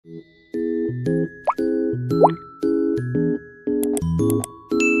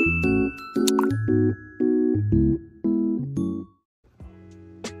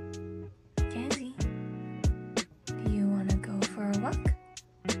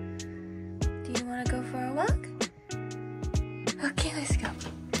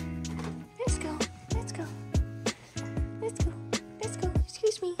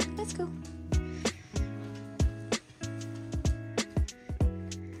go.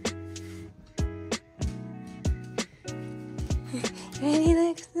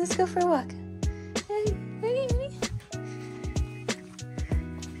 Ready? Let's go for a walk. Ready?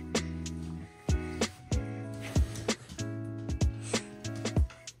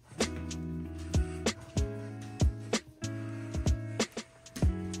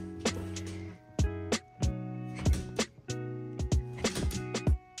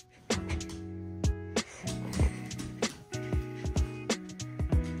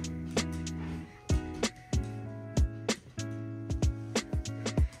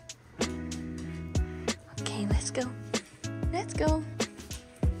 Okay, let's go. Let's go.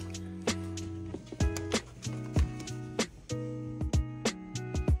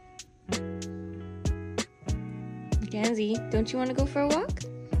 Gansey, don't you want to go for a walk?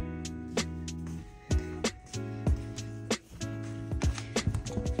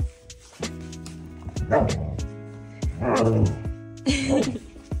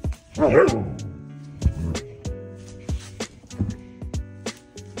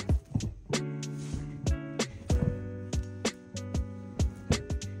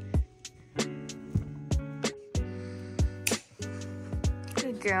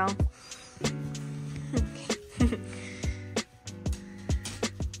 Good girl.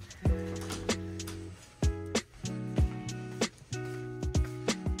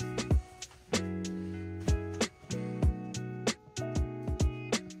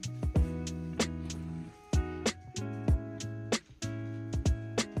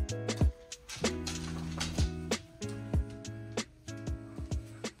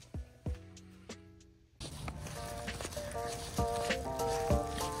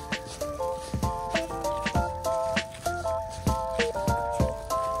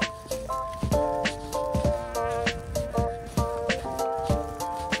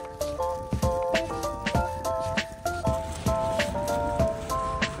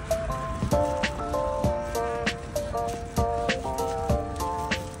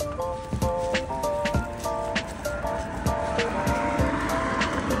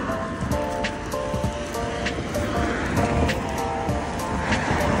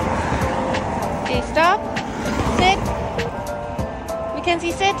 Okay, stop. Sit.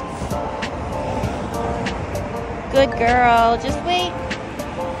 Mackenzie, sit. Good girl. Just wait.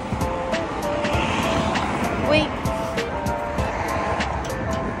 Wait.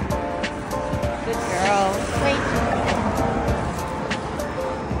 Good girl. Wait.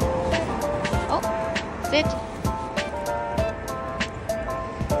 Oh, sit.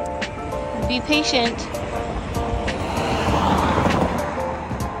 Be patient.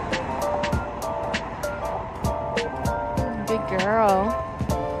 Good girl.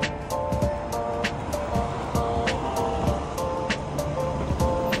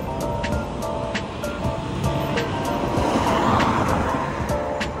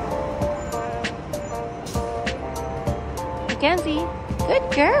 Mackenzie, good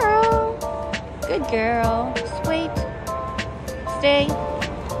girl. Good girl. Just wait. Stay.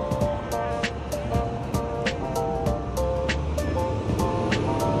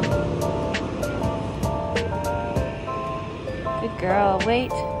 Good girl.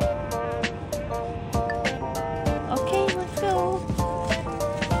 Wait. Okay, let's go.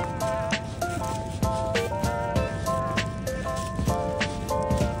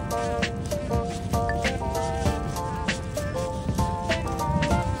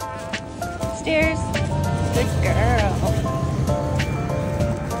 Stairs. Good girl.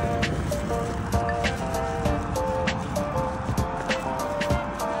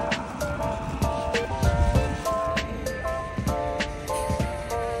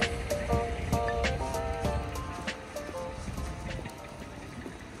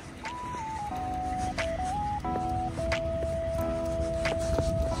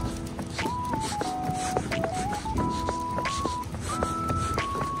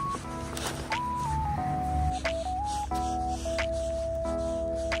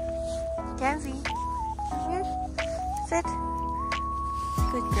 Gansey, here, sit.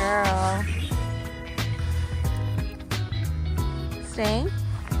 Good girl. Stay.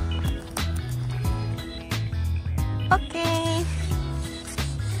 Okay.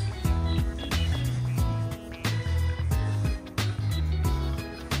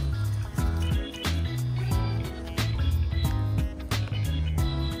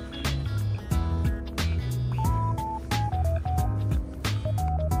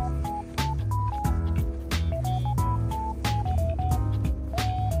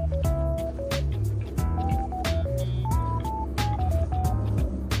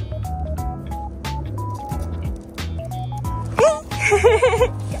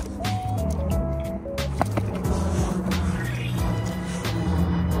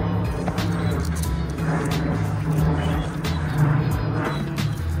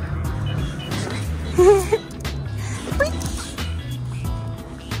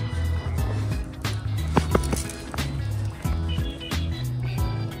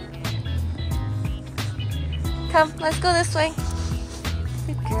 Come, let's go this way.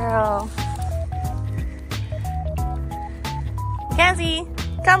 Good girl. Mackenzie,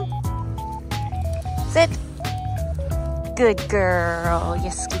 come. Sit. Good girl.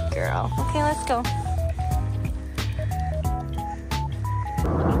 Yes, good girl. Okay, let's go.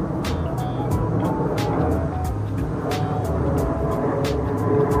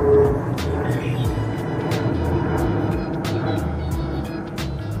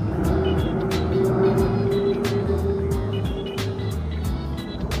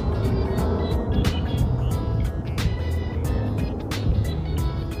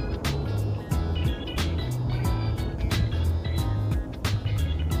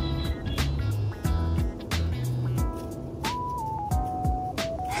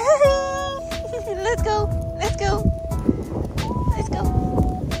 Let's go. Let's go. Let's go.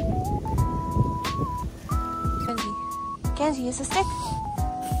 Kenzie. Kenzie, use a stick.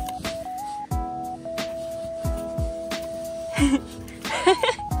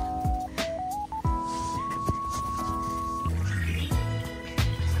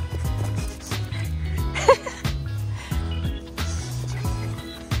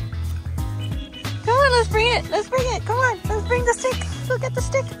 Come on, let's bring it. Let's bring it. Come on, let's bring the stick. Go get the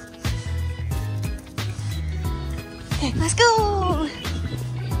stick. Okay, let's go.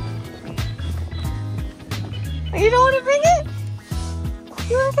 You don't want to bring it?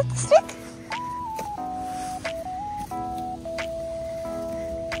 You want to get the stick?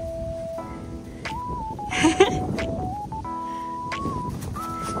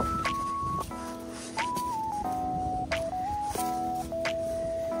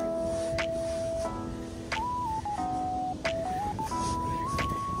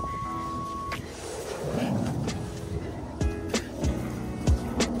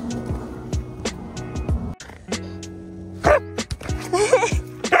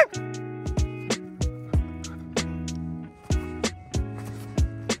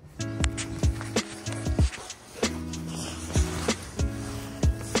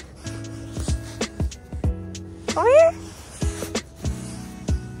 Come here.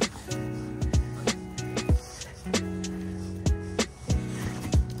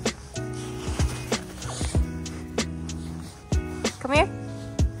 Come here.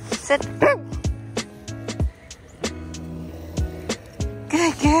 Sit.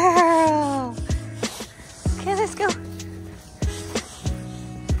 Good girl. Okay, let's go.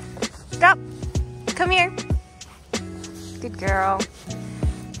 Stop. Come here. Good girl.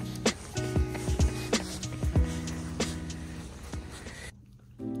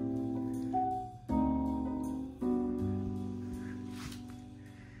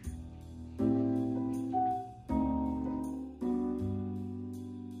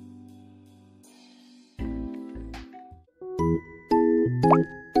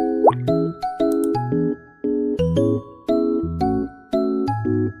 You